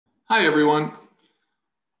Hi, everyone.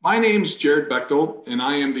 My name's Jared Bechdoldt, and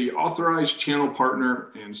I am the Authorized Channel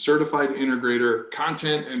Partner and Certified Integrator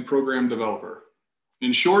Content and Program Developer.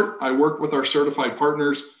 In short, I work with our certified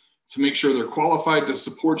partners to make sure they're qualified to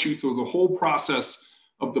support you through the whole process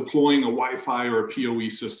of deploying a Wi-Fi or a PoE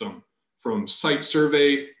system, from site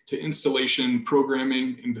survey to installation,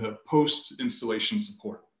 programming, and to post-installation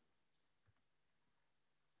support.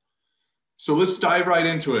 So let's dive right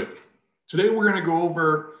into it. Today, we're going to go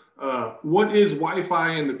over what is Wi-Fi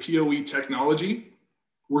and the PoE technology.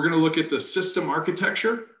 We're going to look at the system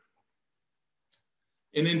architecture.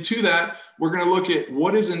 And into that, we're going to look at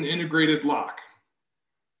what is an integrated lock.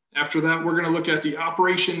 After that, we're going to look at the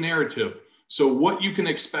operation narrative. So what you can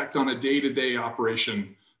expect on a day-to-day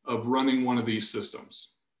operation of running one of these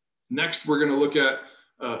systems. Next, we're going to look at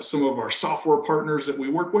some of our software partners that we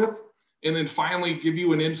work with. And then finally, give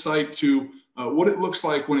you an insight to what it looks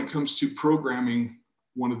like when it comes to programming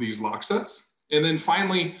one of these lock sets. And then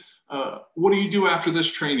finally, what do you do after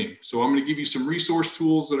this training? So I'm going to give you some resource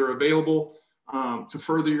tools that are available to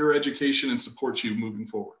further your education and support you moving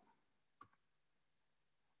forward.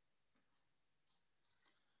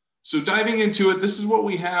 So diving into it, this is what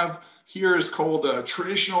we have here is called a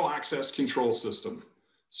traditional access control system.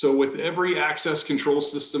 So with every access control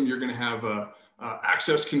system, you're going to have a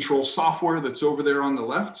access control software that's over there on the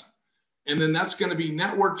left. And then that's going to be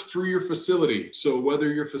networked through your facility. So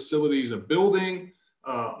whether your facility is a building,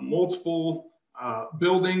 multiple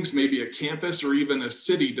buildings, maybe a campus, or even a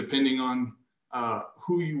city, depending on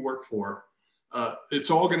who you work for,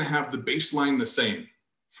 it's all going to have the baseline the same.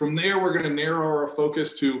 From there, we're going to narrow our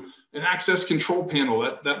focus to an access control panel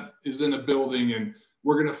that is in a building, and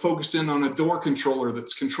we're going to focus in on a door controller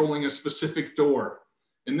that's controlling a specific door.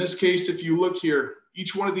 In this case, if you look here,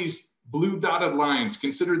 each one of these blue dotted lines,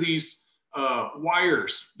 consider these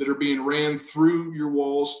wires that are being ran through your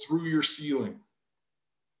walls, through your ceiling.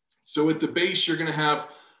 So at the base, you're going to have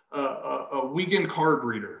a Wifi card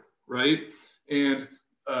reader, right? And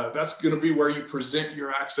that's going to be where you present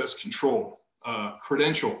your access control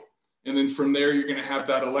credential. And then from there, you're going to have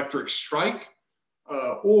that electric strike,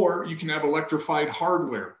 or you can have electrified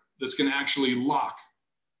hardware that's going to actually lock.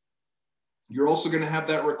 You're also going to have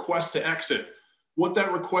that request to exit. What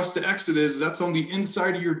that request to exit is, that's on the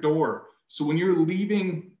inside of your door. So when you're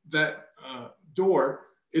leaving that door,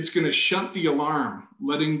 it's going to shunt the alarm,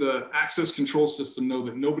 letting the access control system know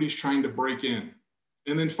that nobody's trying to break in.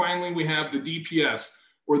 And then finally, we have the DPS,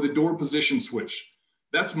 or the door position switch.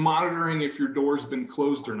 That's monitoring if your door's been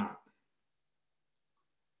closed or not.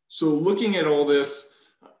 So looking at all this,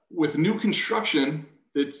 with new construction,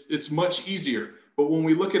 it's much easier. But when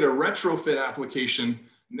we look at a retrofit application,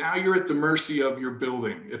 now you're at the mercy of your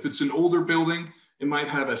building. If it's an older building, it might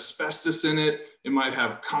have asbestos in it. It might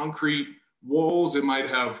have concrete walls. It might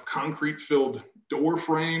have concrete filled door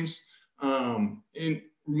frames. And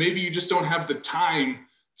maybe you just don't have the time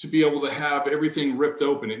to be able to have everything ripped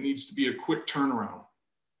open. It needs to be a quick turnaround.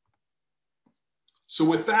 So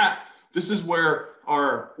with that, this is where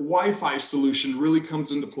our Wi-Fi solution really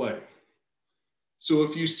comes into play. So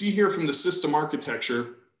if you see here from the system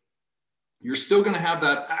architecture, you're still going to have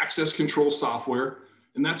that access control software,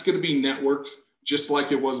 and that's going to be networked just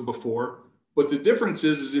like it was before. But the difference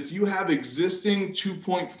is if you have existing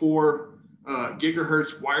 2.4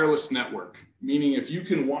 gigahertz wireless network, meaning if you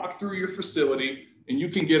can walk through your facility and you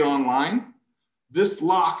can get online, this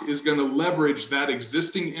lock is going to leverage that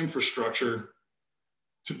existing infrastructure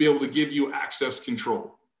to be able to give you access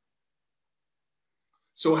control.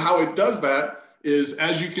 So how it does that is,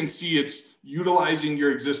 as you can see, it's utilizing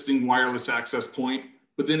your existing wireless access point.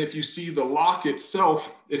 But then if you see the lock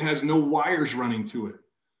itself, it has no wires running to it.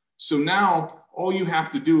 So now all you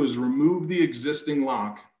have to do is remove the existing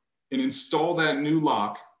lock and install that new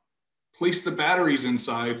lock, place the batteries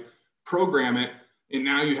inside, program it, and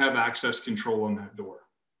now you have access control on that door.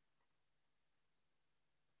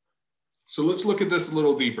 So let's look at this a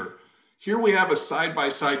little deeper. Here we have a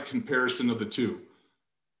side-by-side comparison of the two.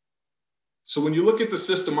 So when you look at the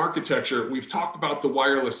system architecture, we've talked about the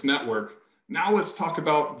wireless network. Now let's talk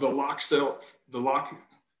about the lock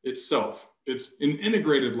itself. It's an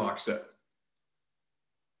integrated lock set.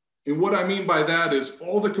 And what I mean by that is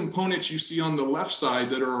all the components you see on the left side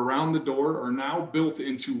that are around the door are now built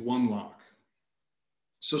into one lock.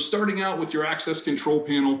 So starting out with your access control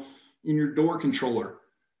panel in your door controller,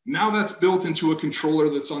 now that's built into a controller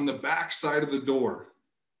that's on the back side of the door.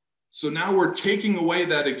 So now we're taking away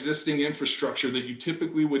that existing infrastructure that you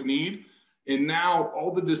typically would need. And now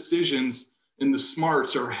all the decisions and the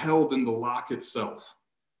smarts are held in the lock itself.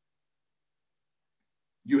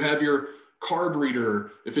 You have your card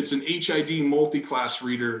reader, if it's an HID multi-class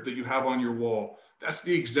reader that you have on your wall, that's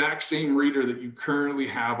the exact same reader that you currently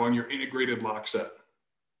have on your integrated lock set.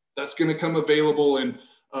 That's going to come available in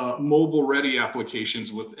mobile ready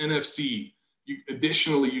applications with NFC.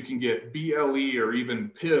 Additionally, you can get BLE or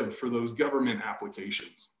even PIV for those government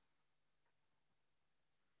applications.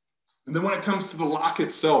 And then when it comes to the lock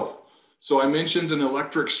itself, so I mentioned an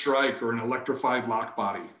electric strike or an electrified lock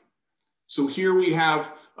body. So here we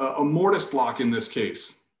have a mortise lock in this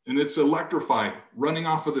case, and it's electrified, running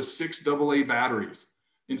off of the 6 AA batteries.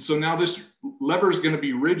 And so now this lever is going to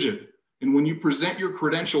be rigid. And when you present your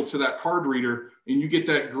credential to that card reader and you get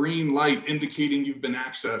that green light indicating you've been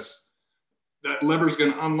accessed, that lever is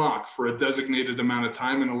going to unlock for a designated amount of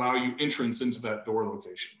time and allow you entrance into that door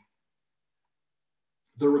location.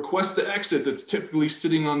 The request to exit that's typically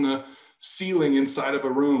sitting on the ceiling inside of a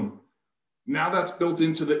room, now that's built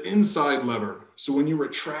into the inside lever. So when you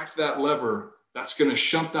retract that lever, that's going to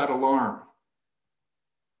shunt that alarm.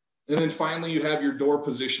 And then finally, you have your door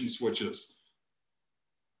position switches.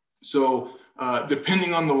 So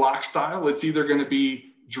depending on the lock style, it's either going to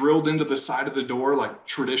be drilled into the side of the door like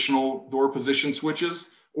traditional door position switches,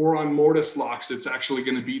 or on mortise locks, it's actually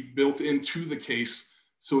going to be built into the case.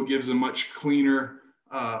 So it gives a much cleaner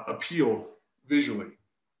appeal visually.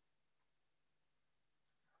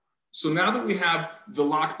 So now that we have the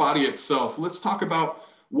lock body itself, let's talk about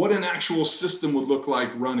what an actual system would look like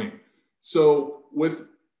running. So with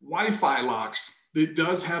Wi-Fi locks, it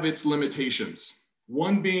does have its limitations.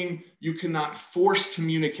 One being you cannot force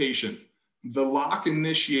communication. The lock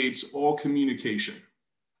initiates all communication.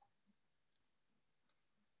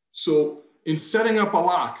 So in setting up a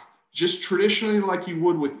lock, just traditionally like you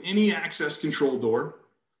would with any access control door,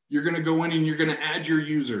 you're going to go in and you're going to add your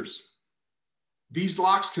users. These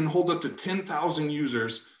locks can hold up to 10,000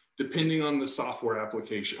 users depending on the software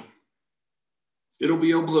application. It'll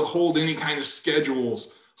be able to hold any kind of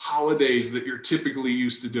schedules, holidays that you're typically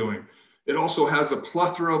used to doing. It also has a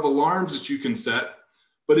plethora of alarms that you can set.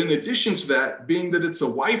 But in addition to that, being that it's a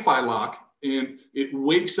Wi-Fi lock and it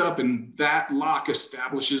wakes up and that lock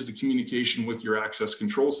establishes the communication with your access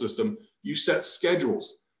control system, you set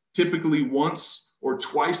schedules. Typically once or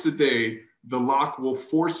twice a day, the lock will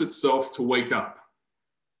force itself to wake up.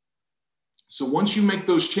 So once you make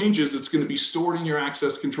those changes, it's going to be stored in your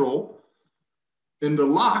access control, and the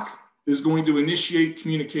lock is going to initiate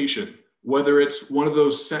communication, whether it's one of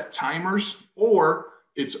those set timers or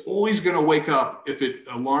it's always going to wake up if an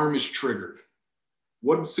alarm is triggered.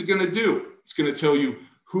 What's it going to do? It's going to tell you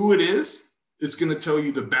who it is. It's going to tell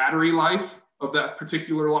you the battery life of that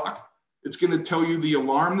particular lock. It's going to tell you the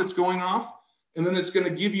alarm that's going off. And then it's going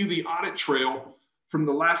to give you the audit trail from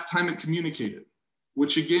the last time it communicated,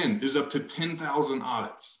 which again is up to 10,000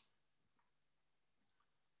 audits.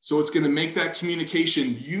 So it's going to make that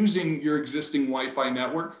communication using your existing Wi-Fi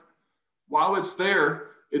network. While it's there,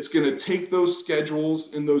 it's going to take those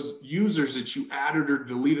schedules and those users that you added or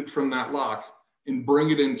deleted from that lock and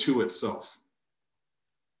bring it into itself.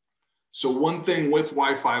 So one thing with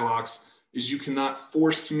Wi-Fi locks is you cannot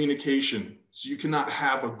force communication. So you cannot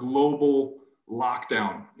have a global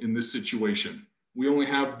lockdown in this situation. We only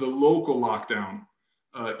have the local lockdown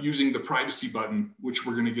using the privacy button, which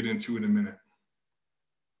we're going to get into in a minute.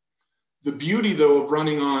 The beauty though of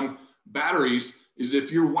running on batteries is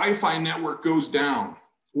if your Wi-Fi network goes down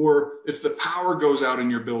or if the power goes out in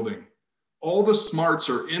your building, all the smarts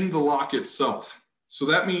are in the lock itself. So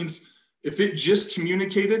that means if it just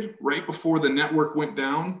communicated right before the network went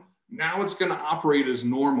down, now it's going to operate as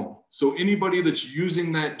normal. So anybody that's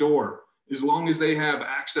using that door, as long as they have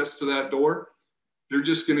access to that door, they're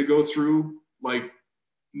just going to go through like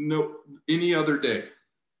any other day.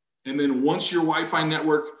 And then once your Wi-Fi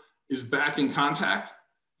network is back in contact,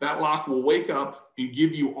 that lock will wake up and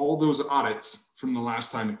give you all those audits from the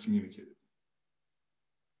last time it communicated.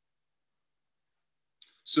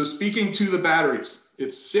 So speaking to the batteries,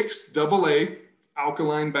 it's 6 AA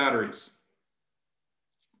alkaline batteries.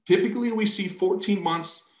 Typically we see 14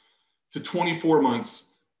 months to 24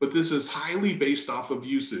 months, but this is highly based off of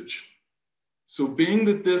usage. So being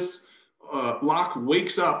that this lock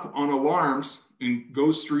wakes up on alarms and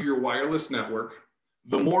goes through your wireless network,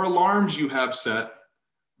 the more alarms you have set,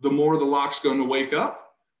 the more the lock's going to wake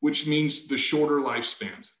up, which means the shorter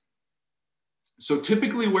lifespan. So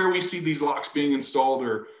typically where we see these locks being installed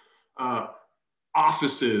are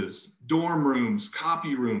offices, dorm rooms,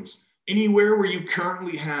 copy rooms, anywhere where you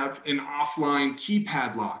currently have an offline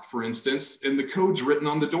keypad lock, for instance, and the code's written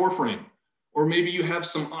on the door frame. Or maybe you have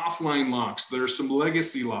some offline locks. There are some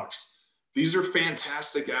legacy locks. These are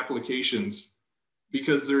fantastic applications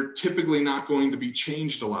because they're typically not going to be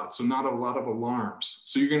changed a lot. So not a lot of alarms.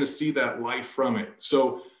 So you're going to see that life from it.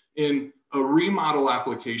 So in a remodel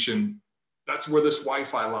application, that's where this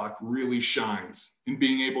Wi-Fi lock really shines, in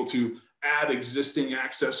being able to add existing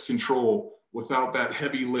access control without that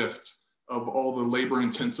heavy lift of all the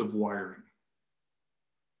labor-intensive wiring.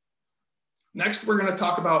 Next, we're going to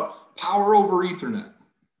talk about power over Ethernet.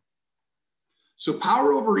 So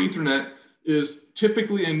power over Ethernet is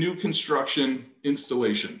typically a new construction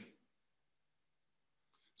installation.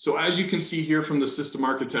 So as you can see here from the system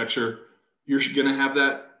architecture, you're going to have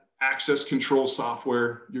that access control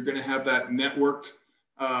software. You're going to have that networked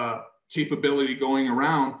capability going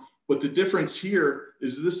around. But the difference here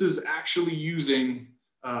is this is actually using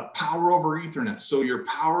power over Ethernet. So your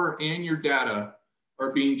power and your data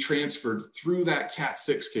are being transferred through that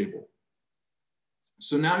Cat6 cable.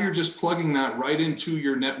 So now you're just plugging that right into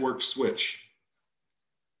your network switch.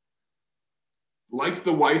 Like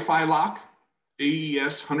the Wi-Fi lock,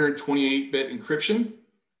 AES 128-bit encryption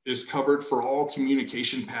is covered for all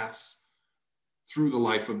communication paths through the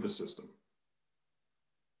life of the system.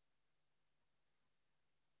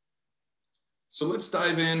 So let's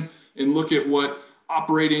dive in and look at what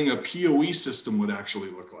operating a PoE system would actually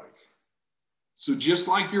look like. So just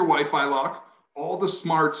like your Wi-Fi lock, all the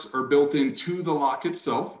smarts are built into the lock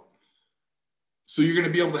itself. So you're going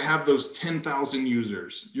to be able to have those 10,000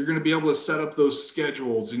 users. You're going to be able to set up those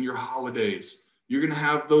schedules in your holidays. You're going to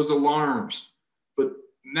have those alarms. But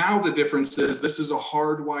now the difference is this is a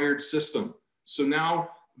hardwired system. So now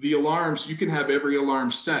the alarms, you can have every alarm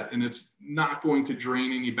set and it's not going to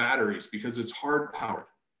drain any batteries because it's hard powered.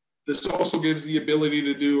 This also gives the ability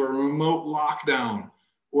to do a remote lockdown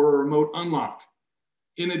or a remote unlock,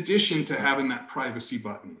 in addition to having that privacy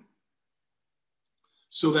button.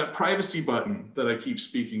 So that privacy button that I keep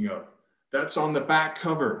speaking of, that's on the back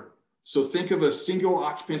cover. So think of a single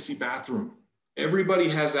occupancy bathroom. Everybody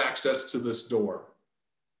has access to this door.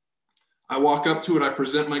 I walk up to it, I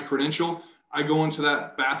present my credential, I go into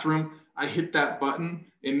that bathroom, I hit that button,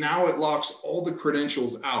 and now it locks all the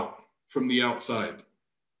credentials out from the outside.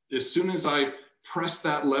 As soon as I press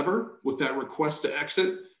that lever with that request to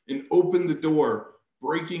exit and open the door,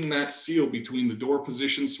 breaking that seal between the door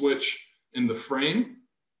position switch and the frame,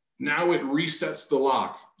 now it resets the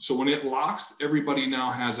lock. So when it locks, everybody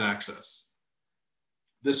now has access.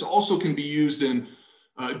 This also can be used in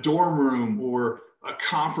a dorm room or a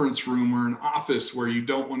conference room or an office where you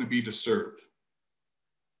don't want to be disturbed.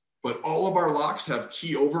 But all of our locks have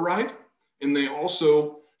key override, and they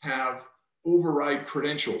also have override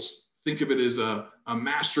credentials. Think of it as a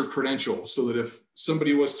master credential, so that if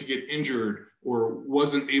somebody was to get injured or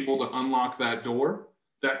wasn't able to unlock that door,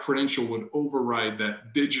 that credential would override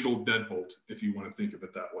that digital deadbolt, if you want to think of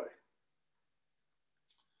it that way.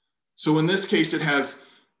 So in this case, it has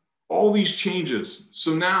all these changes.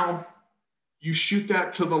 So now you shoot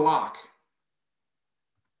that to the lock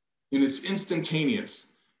and it's instantaneous.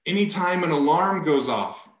 Anytime an alarm goes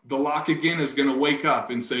off, the lock again is going to wake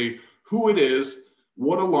up and say who it is,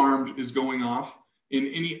 what alarm is going off, and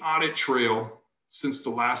any audit trail since the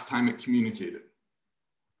last time it communicated.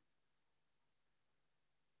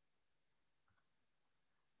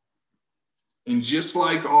 And just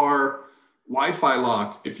like our Wi-Fi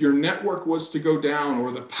lock, if your network was to go down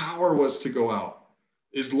or the power was to go out,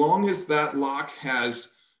 as long as that lock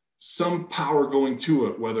has some power going to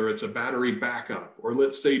it, whether it's a battery backup, or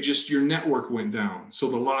let's say just your network went down, so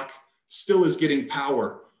the lock still is getting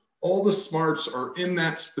power, all the smarts are in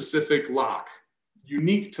that specific lock,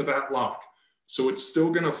 unique to that lock. So it's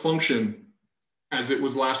still going to function as it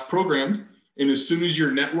was last programmed. And as soon as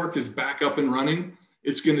your network is back up and running,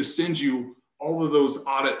 it's going to send you all of those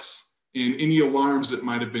audits and any alarms that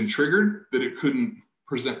might have been triggered that it couldn't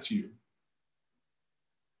present to you.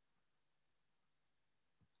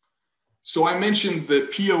 So I mentioned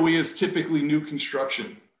that PoE is typically new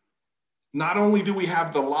construction. Not only do we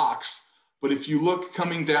have the locks, but if you look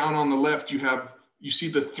coming down on the left, you see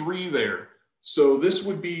the 3 there. So this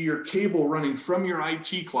would be your cable running from your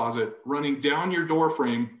IT closet, running down your door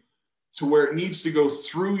frame to where it needs to go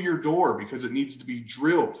through your door because it needs to be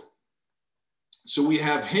drilled. So we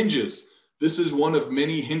have hinges. This is one of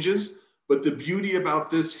many hinges, but the beauty about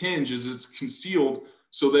this hinge is it's concealed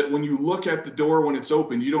so that when you look at the door when it's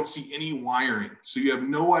open, you don't see any wiring. So you have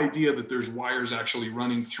no idea that there's wires actually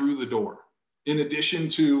running through the door. In addition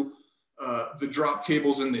to the drop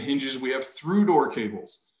cables and the hinges, we have through door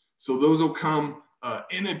cables. So those will come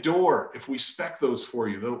in a door if we spec those for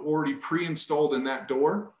you. They're already pre-installed in that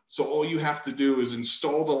door. So all you have to do is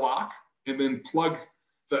install the lock and then plug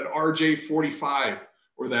that RJ45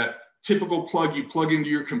 or that typical plug you plug into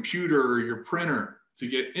your computer or your printer to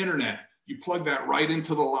get internet, you plug that right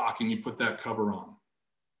into the lock and you put that cover on.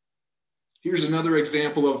 Here's another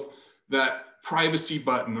example of that privacy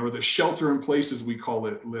button, or the shelter in place as we call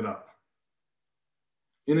it, lit up.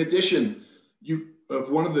 In addition,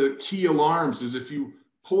 one of the key alarms is if you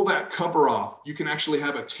pull that cover off, you can actually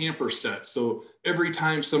have a tamper set. So every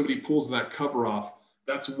time somebody pulls that cover off,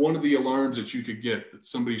 that's one of the alarms that you could get, that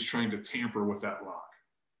somebody's trying to tamper with that lock.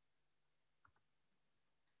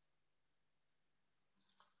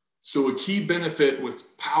 So a key benefit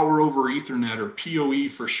with Power over Ethernet, or PoE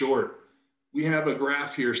for short, we have a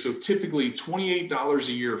graph here. So typically $28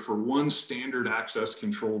 a year for one standard access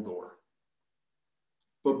control door.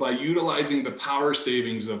 But by utilizing the power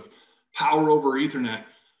savings of Power over Ethernet,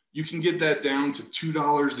 you can get that down to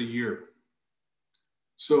 $2 a year.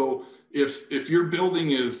 So if your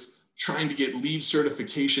building is trying to get LEED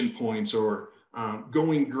certification points, or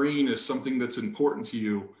going green is something that's important to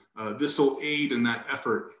you, this will aid in that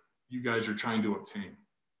effort you guys are trying to obtain.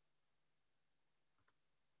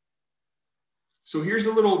 So here's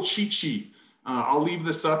a little cheat sheet. I'll leave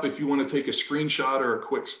this up if you want to take a screenshot or a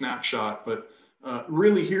quick snapshot, but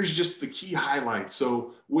really here's just the key highlights.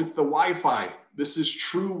 So with the Wi-Fi, this is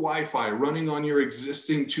true Wi-Fi running on your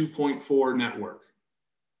existing 2.4 network.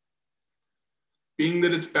 Being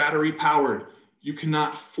that it's battery powered, you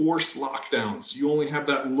cannot force lockdowns. You only have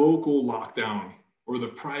that local lockdown, or the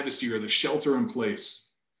privacy, or the shelter in place.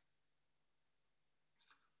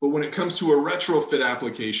 But when it comes to a retrofit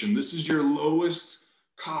application, this is your lowest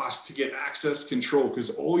cost to get access control, because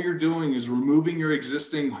all you're doing is removing your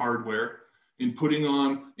existing hardware and putting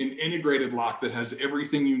on an integrated lock that has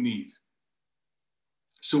everything you need.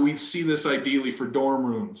 So we see this ideally for dorm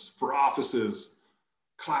rooms, for offices,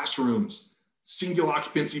 classrooms, single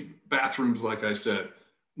occupancy bathrooms, like I said,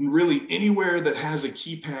 and really anywhere that has a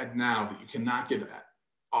keypad now that you cannot get that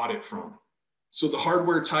audit from. So the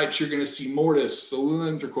hardware types, you're going to see mortise,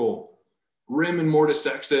 cylindrical, rim and mortise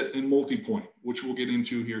exit, and multi-point, which we'll get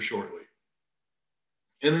into here shortly.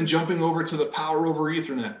 And then jumping over to the Power over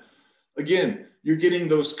Ethernet. Again, you're getting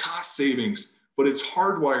those cost savings, but it's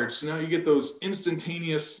hardwired. So now you get those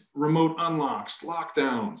instantaneous remote unlocks,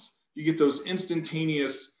 lockdowns. You get those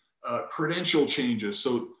instantaneous credential changes.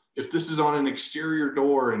 So if this is on an exterior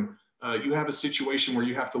door and you have a situation where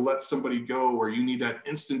you have to let somebody go, or you need that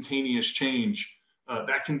instantaneous change,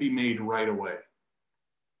 that can be made right away.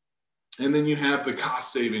 And then you have the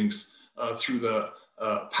cost savings through the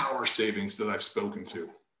power savings that I've spoken to.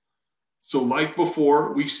 So like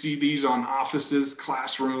before, we see these on offices,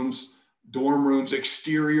 classrooms, dorm rooms,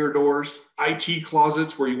 exterior doors, IT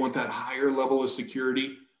closets where you want that higher level of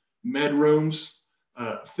security, med rooms,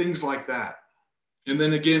 things like that. And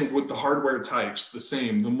then again, with the hardware types, the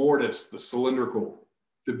same, the mortise, the cylindrical.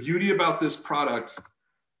 The beauty about this product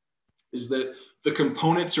is that the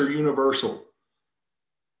components are universal.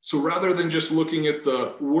 So rather than just looking at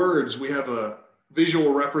the words, we have a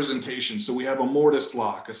visual representation. So we have a mortise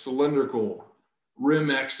lock, a cylindrical,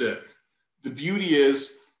 rim exit. The beauty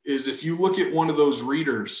is if you look at one of those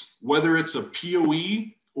readers, whether it's a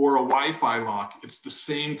PoE or a Wi-Fi lock, it's the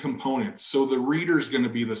same components. So the reader is going to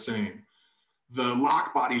be the same. The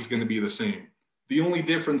lock body is going to be the same. The only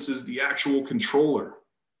difference is the actual controller.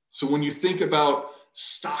 So when you think about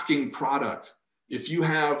stocking product, if you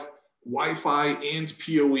have Wi-Fi and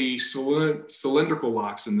PoE cylindrical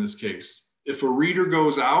locks in this case, if a reader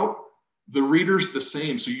goes out, the reader's the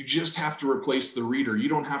same. So you just have to replace the reader. You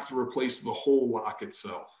don't have to replace the whole lock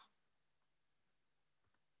itself.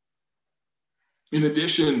 In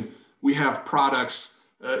addition, we have products,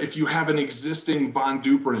 if you have an existing Von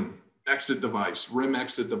Duprin exit device, rim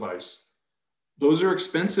exit device, those are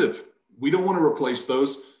expensive. We don't want to replace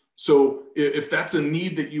those. So if that's a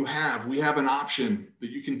need that you have, we have an option that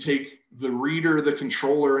you can take the reader, the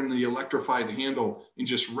controller, and the electrified handle and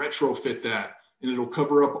just retrofit that, and it'll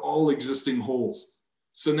cover up all existing holes.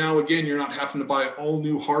 So now again, you're not having to buy all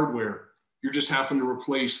new hardware. You're just having to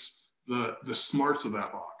replace the smarts of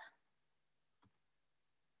that lock.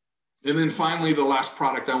 And then finally, the last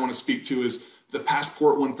product I want to speak to is the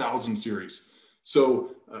Passport 1000 series.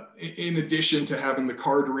 So in addition to having the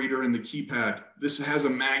card reader and the keypad, this has a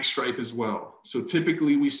mag stripe as well. So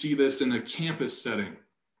typically we see this in a campus setting.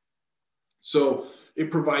 So it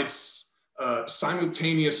provides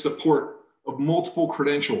simultaneous support of multiple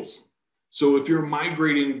credentials. So if you're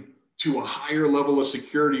migrating to a higher level of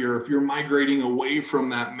security, or if you're migrating away from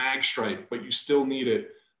that mag stripe, but you still need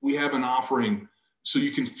it, we have an offering so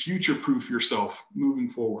you can future-proof yourself moving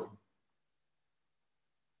forward.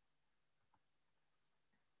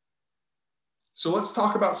 So let's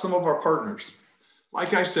talk about some of our partners.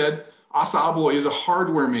 Like I said, Asa Abloy is a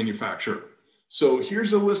hardware manufacturer. So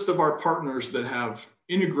here's a list of our partners that have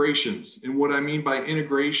integrations. And what I mean by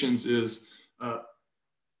integrations is our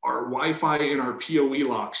Wi-Fi and our PoE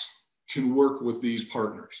locks can work with these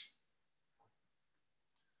partners.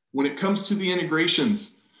 When it comes to the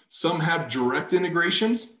integrations, some have direct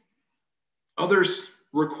integrations, others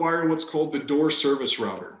require what's called the door service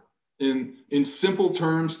router. In simple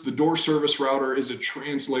terms, the door service router is a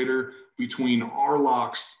translator between our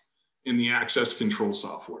locks and the access control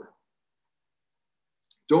software.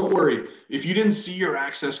 Don't worry, if you didn't see your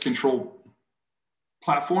access control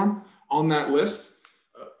platform on that list,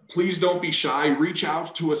 please don't be shy. Reach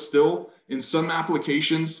out to us still. In some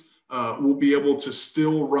applications, we'll be able to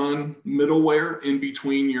still run middleware in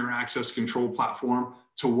between your access control platform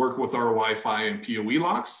to work with our Wi-Fi and PoE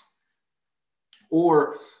locks.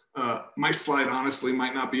 Or my slide honestly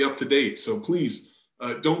might not be up to date. So please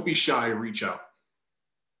don't be shy, reach out.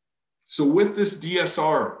 So with this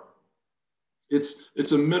DSR, it's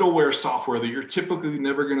a middleware software that you're typically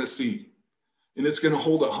never going to see. And it's going to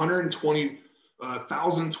hold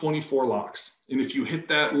 120,024 locks. And if you hit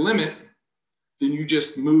that limit, then you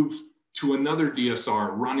just move to another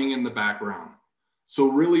DSR running in the background.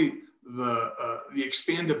 So really the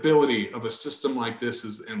expandability of a system like this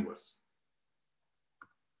is endless.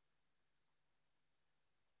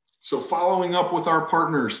 So following up with our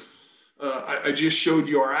partners, I just showed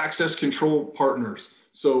you our access control partners.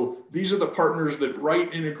 So these are the partners that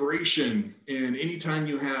write integration, and anytime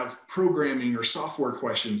you have programming or software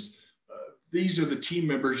questions, these are the team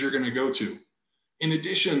members you're going to go to. In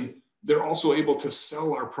addition, they're also able to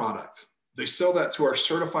sell our product. They sell that to our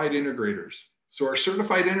certified integrators. So our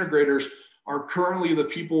certified integrators are currently the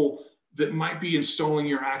people that might be installing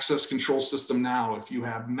your access control system now if you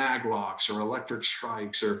have mag locks or electric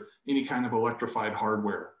strikes or any kind of electrified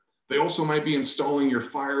hardware. They also might be installing your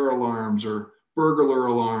fire alarms or burglar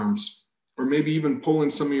alarms, or maybe even pulling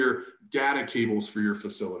some of your data cables for your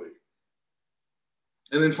facility.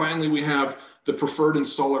 And then finally, we have the preferred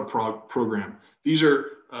installer program. These are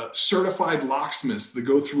certified locksmiths that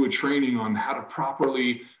go through a training on how to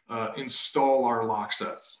properly install our lock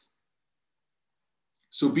sets.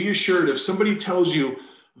 So be assured, if somebody tells you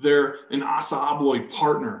they're an ASSA ABLOY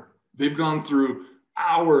partner, they've gone through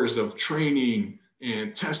hours of training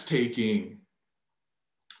and test taking,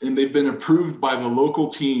 and they've been approved by the local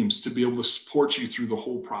teams to be able to support you through the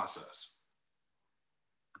whole process.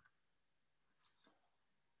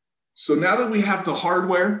 So now that we have the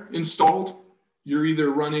hardware installed, you're either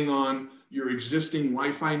running on your existing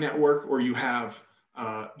Wi-Fi network, or you have,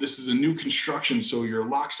 this is a new construction, so your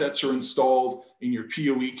lock sets are installed and your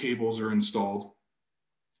PoE cables are installed.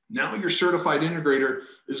 Now your certified integrator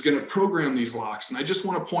is going to program these locks. And I just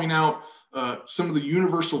want to point out some of the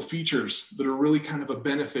universal features that are really kind of a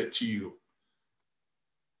benefit to you.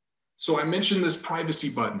 So I mentioned this privacy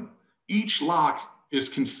button. Each lock is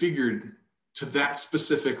configured to that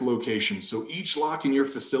specific location. So each lock in your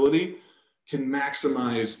facility can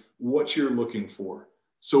maximize what you're looking for.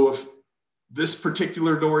 So if this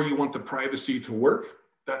particular door, you want the privacy to work,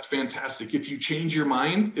 that's fantastic. If you change your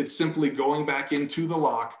mind, it's simply going back into the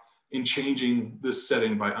lock and changing this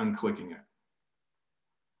setting by unclicking it.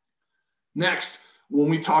 Next, when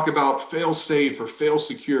we talk about fail safe or fail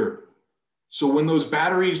secure, so when those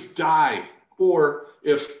batteries die, or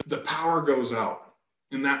if the power goes out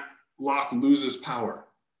and that lock loses power,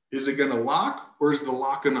 is it going to lock, or is the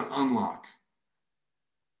lock going to unlock?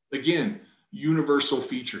 Again, universal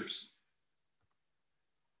features.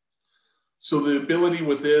 So the ability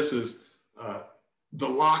with this is the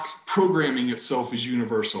lock programming itself is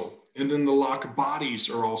universal. And then the lock bodies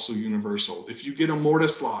are also universal. If you get a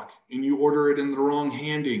mortise lock and you order it in the wrong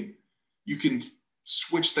handing, you can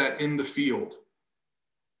switch that in the field.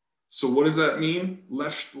 So what does that mean?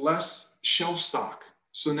 Less shelf stock.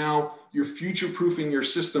 So now you're future-proofing your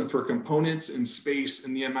system for components and space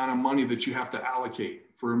and the amount of money that you have to allocate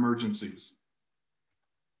for emergencies.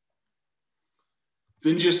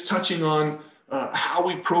 Then just touching on how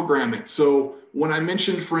we program it. So when I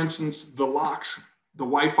mentioned, for instance, the lock, the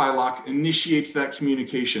Wi-Fi lock initiates that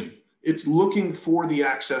communication. It's looking for the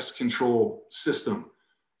access control system.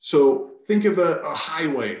 So think of a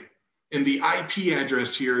highway, and the IP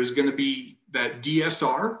address here is going to be that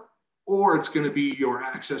DSR, or it's going to be your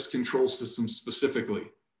access control system specifically.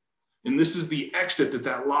 And this is the exit that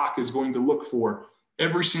that lock is going to look for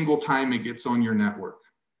every single time it gets on your network.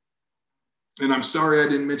 And I'm sorry I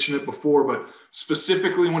didn't mention it before, but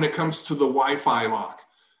specifically when it comes to the Wi-Fi lock,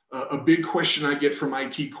 a big question I get from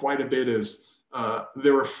IT quite a bit is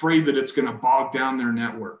they're afraid that it's going to bog down their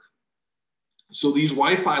network. So these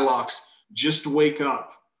Wi-Fi locks just wake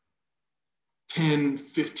up 10,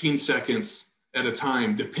 15 seconds at a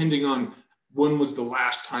time, depending on when was the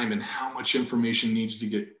last time and how much information needs to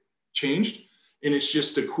get changed. And it's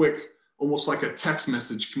just a quick, almost like a text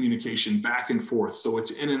message communication back and forth. So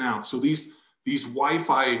it's in and out. So these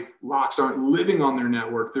Wi-Fi locks aren't living on their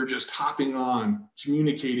network. They're just hopping on,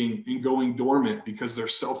 communicating, and going dormant because they're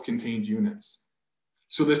self-contained units.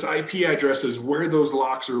 So this IP address is where those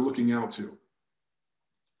locks are looking out to.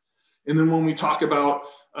 And then when we talk about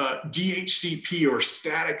DHCP or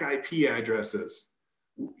static IP addresses,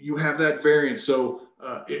 you have that variant. So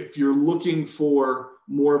if you're looking for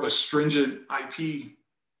more of a stringent IP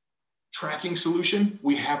tracking solution,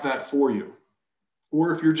 we have that for you.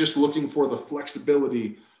 Or if you're just looking for the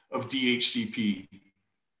flexibility of DHCP,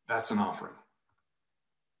 that's an offering.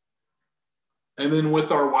 And then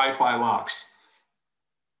with our Wi-Fi locks,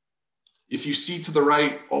 if you see to the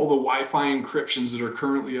right, all the Wi-Fi encryptions that are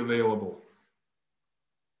currently available.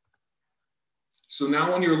 So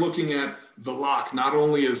now when you're looking at the lock, not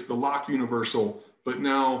only is the lock universal, but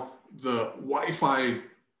now the Wi-Fi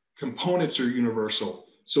components are universal.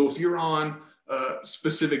 So if you're on a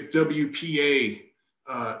specific WPA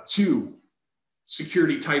 2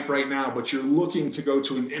 security type right now, but you're looking to go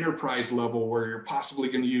to an enterprise level where you're possibly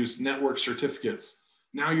going to use network certificates,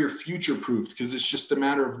 now you're future-proofed because it's just a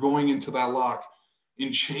matter of going into that lock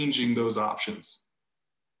and changing those options.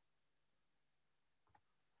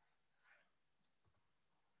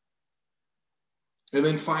 And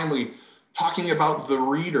then finally, talking about the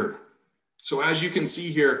reader. So as you can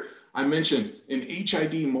see here, I mentioned an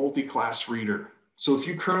HID multi-class reader. So if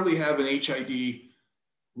you currently have an HID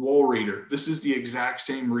wall reader, this is the exact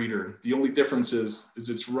same reader. The only difference is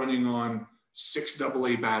it's running on 6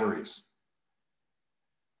 AA batteries.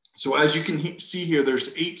 So as you can see here,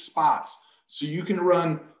 there's 8 spots. So you can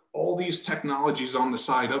run all these technologies on the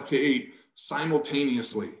side, up to 8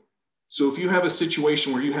 simultaneously. So if you have a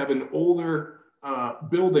situation where you have an older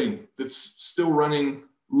building that's still running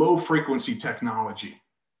low frequency technology,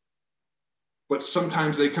 but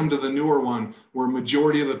sometimes they come to the newer one where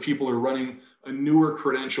majority of the people are running a newer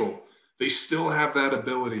credential, they still have that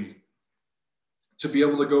ability to be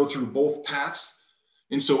able to go through both paths.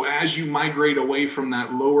 And so as you migrate away from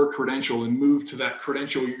that lower credential and move to that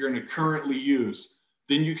credential you're going to currently use,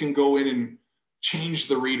 then you can go in and change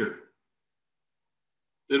the reader.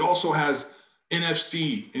 It also has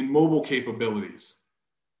NFC and mobile capabilities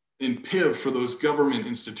and PIV for those government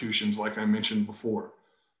institutions like I mentioned before.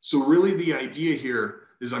 So really the idea here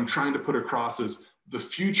is I'm trying to put across is the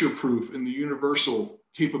future-proof and the universal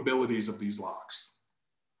capabilities of these locks.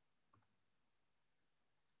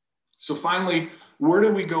 So finally, where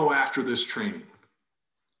do we go after this training?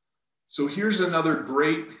 So here's another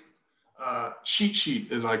great cheat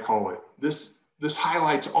sheet, as I call it. This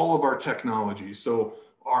highlights all of our technology. So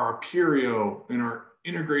our Apereo and our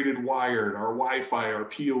integrated wired, our Wi-Fi, our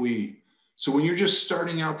PoE. So when you're just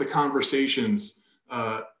starting out the conversations,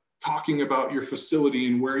 talking about your facility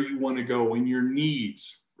and where you want to go and your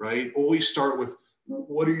needs, right? Always start with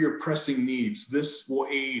what are your pressing needs? This will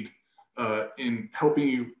aid in helping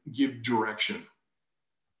you give direction.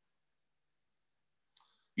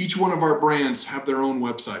 Each one of our brands have their own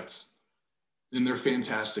websites and they're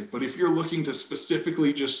fantastic. But if you're looking to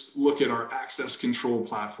specifically just look at our access control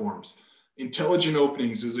platforms, Intelligent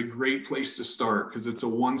Openings is a great place to start because it's a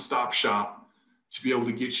one-stop shop to be able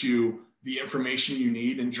to get you the information you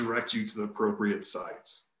need and direct you to the appropriate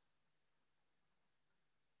sites.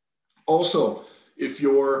 Also, if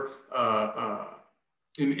you're an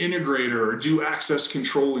integrator or do access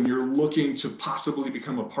control and you're looking to possibly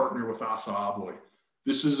become a partner with ASSA ABLOY,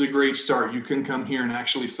 this is a great start. You can come here and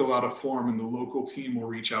actually fill out a form and the local team will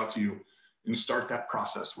reach out to you and start that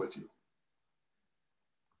process with you.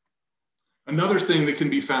 Another thing that can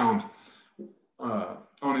be found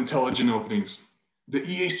on Intelligent Openings, the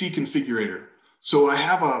EAC configurator. So I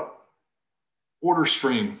have a order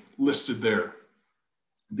string listed there.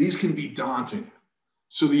 These can be daunting.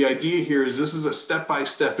 So the idea here is this is a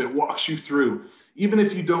step-by-step. It walks you through. Even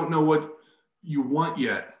if you don't know what you want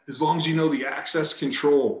yet, as long as you know the access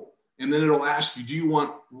control, and then it'll ask you, do you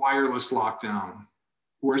want wireless lockdown?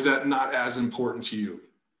 Or is that not as important to you?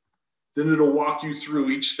 Then it'll walk you through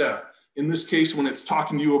each step. In this case, when it's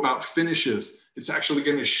talking to you about finishes, it's actually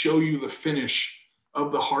going to show you the finish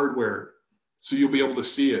of the hardware. So you'll be able to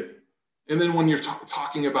see it. And then when you're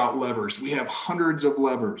talking about levers, we have hundreds of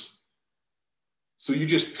levers. So you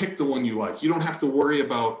just pick the one you like. You don't have to worry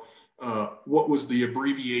about what was the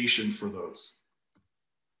abbreviation for those.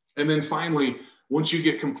 And then finally, once you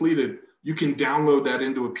get completed, you can download that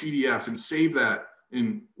into a PDF and save that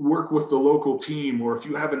and work with the local team. Or if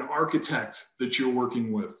you have an architect that you're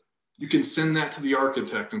working with, You can send that to the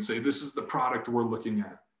architect and say, this is the product we're looking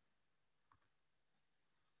at.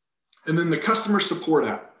 And then the customer support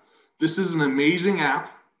app. This is an amazing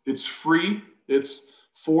app. It's free. It's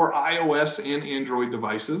for iOS and Android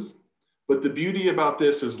devices. But the beauty about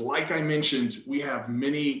this is, like I mentioned, we have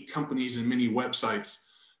many companies and many websites.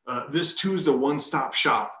 This too is a one-stop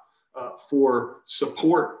shop for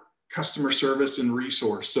support, customer service, and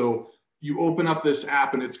resource. So you open up this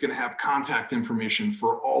app and it's going to have contact information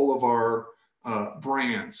for all of our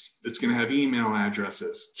brands. It's going to have email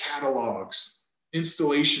addresses, catalogs,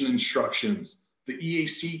 installation instructions, the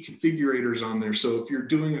EAC configurators on there. So if you're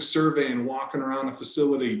doing a survey and walking around a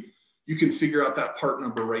facility, you can figure out that part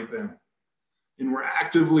number right then. And we're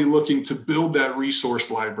actively looking to build that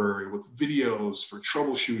resource library with videos for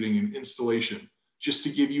troubleshooting and installation, just to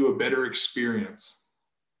give you a better experience.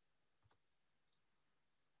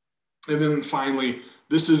 And then finally,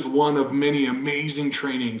 this is one of many amazing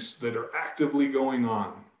trainings that are actively going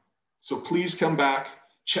on. So please come back,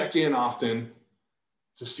 check in often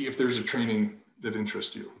to see if there's a training that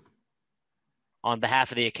interests you. On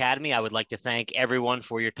behalf of the Academy, I would like to thank everyone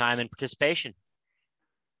for your time and participation.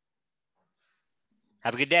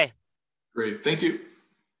 Have a good day. Great, thank you.